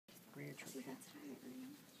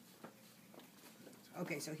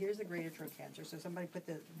Okay, so here's the greater trochanter. So somebody put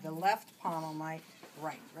the left palm on my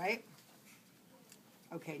right?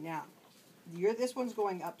 Okay, now, this one's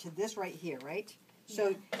going up to this right here, right?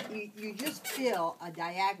 So you just feel a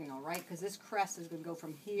diagonal, right? Because this crest is going to go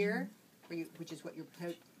from here, which is what you're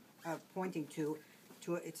pointing to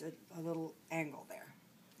it's a little angle there.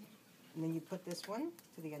 And then you put this one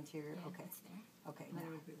to the anterior. Okay. Okay. Now. It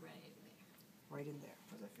would be right in there.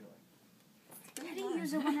 What does that feel like? How do you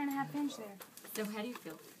use a 1.5 inch there? So how do you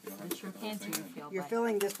feel? The trochanter you feel. You're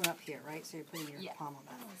filling this one up here, right? So you're putting your palm on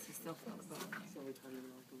that. So you still feel the bone there.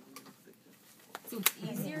 So it's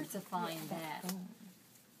easier to find that and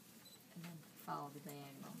then follow the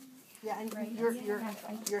diagonal. Yeah, and your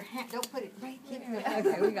hand, don't put it, keep your hand.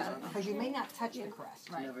 Okay, we got it. Because you may not touch the crest.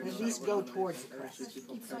 Right. At least go towards the crest.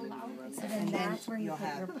 And then that's where you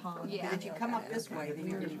put your palm. Yeah. But if you come up this way, then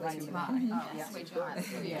you're going to be right in the bottom.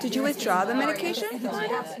 Yeah. Did you withdraw the medication? If you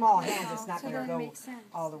have small hands, it's not going to go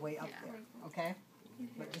all the way up there, okay?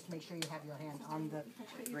 But just make sure you have your hand on the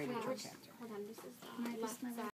greater trochanter.